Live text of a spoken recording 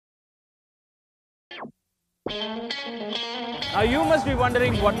Now you must be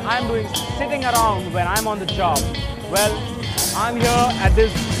wondering what I'm doing sitting around when I'm on the job. Well, I'm here at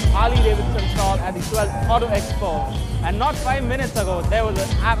this Harley Davidson stall at the 12th Auto Expo, and not 5 minutes ago there was an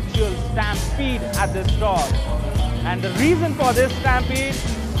actual stampede at this stall. And the reason for this stampede,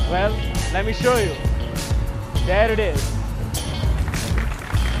 well, let me show you. There it is.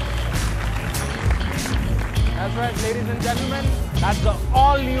 That's right, ladies and gentlemen, that's the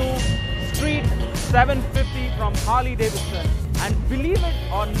all-new Street 750 from Harley Davidson. And believe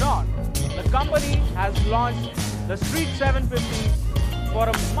it or not, the company has launched the Street 750 for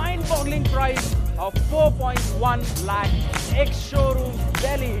a mind-boggling price of 4.1 lakh ex-showroom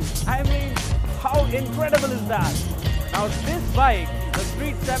Delhi. I mean, how incredible is that? Now this bike, the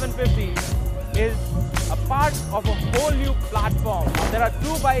Street 750, is a part of a whole new platform. There are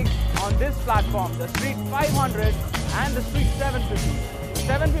two bikes on this platform, the Street 500 and the Street 750. The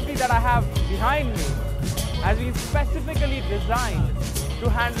 750 that I have behind me has been specifically designed to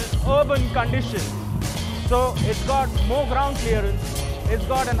handle urban conditions. So it's got more ground clearance, it's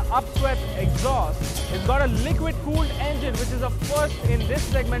got an upswept exhaust, it's got a liquid cooled engine, which is a first in this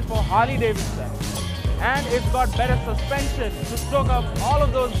segment for Harley Davidson. And it's got better suspension to soak up all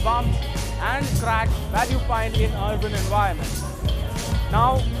of those bumps and cracks that you find in urban environments.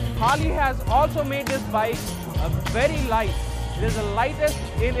 Now, Harley has also made this bike very light. It is the lightest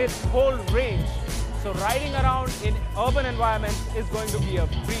in its whole range. So riding around in urban environments is going to be a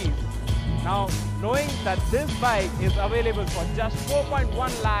breeze. Now, knowing that this bike is available for just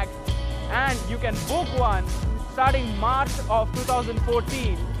 4.1 lakh and you can book one starting March of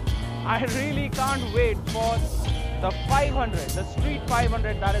 2014, I really can't wait for the 500, the Street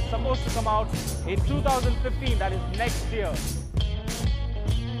 500 that is supposed to come out in 2015, that is next year.